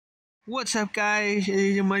What's up, guys? It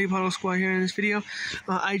is your Muddy Puddle Squad here in this video.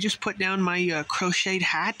 I just put down my crocheted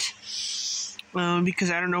hat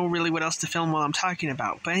because I don't know really what else to film while I'm talking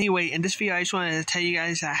about. But anyway, in this video, I just wanted to tell you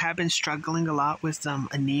guys that I have been struggling a lot with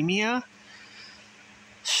anemia.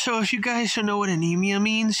 So if you guys don't know what anemia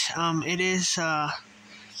means, it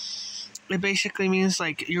basically means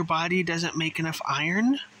like your body doesn't make enough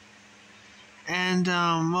iron. And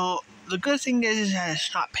well, the good thing is that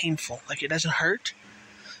it's not painful. Like, it doesn't hurt.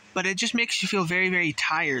 But it just makes you feel very, very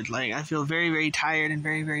tired. Like, I feel very, very tired and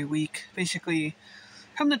very, very weak. Basically,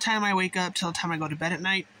 from the time I wake up till the time I go to bed at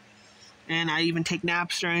night. And I even take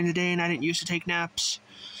naps during the day, and I didn't used to take naps.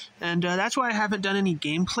 And that's why I haven't done any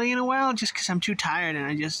gameplay in a while, just because I'm too tired. And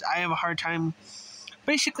I have a hard time,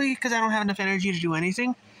 basically, because I don't have enough energy to do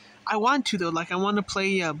anything. I want to, though. Like, I want to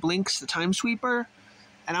play Blinks the Time Sweeper.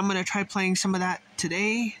 And I'm going to try playing some of that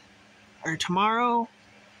today or tomorrow.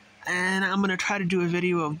 And I'm going to try to do a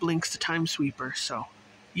video of Blinks the Time Sweeper, so,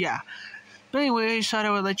 yeah. But anyway, I just thought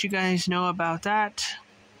I would let you guys know about that.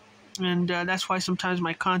 And that's why sometimes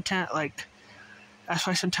my content, that's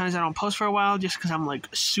why sometimes I don't post for a while, just because I'm,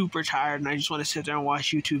 super tired and I just want to sit there and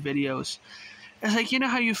watch YouTube videos. It's like, you know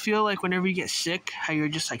how you feel like whenever you get sick, how you're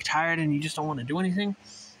just, tired and you just don't want to do anything?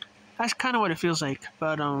 That's kind of what it feels like.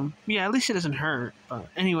 But, yeah, at least it doesn't hurt. But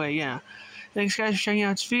anyway, yeah. Thanks, guys, for checking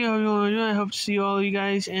out this video. I hope to see all of you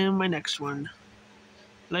guys in my next one.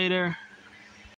 Later.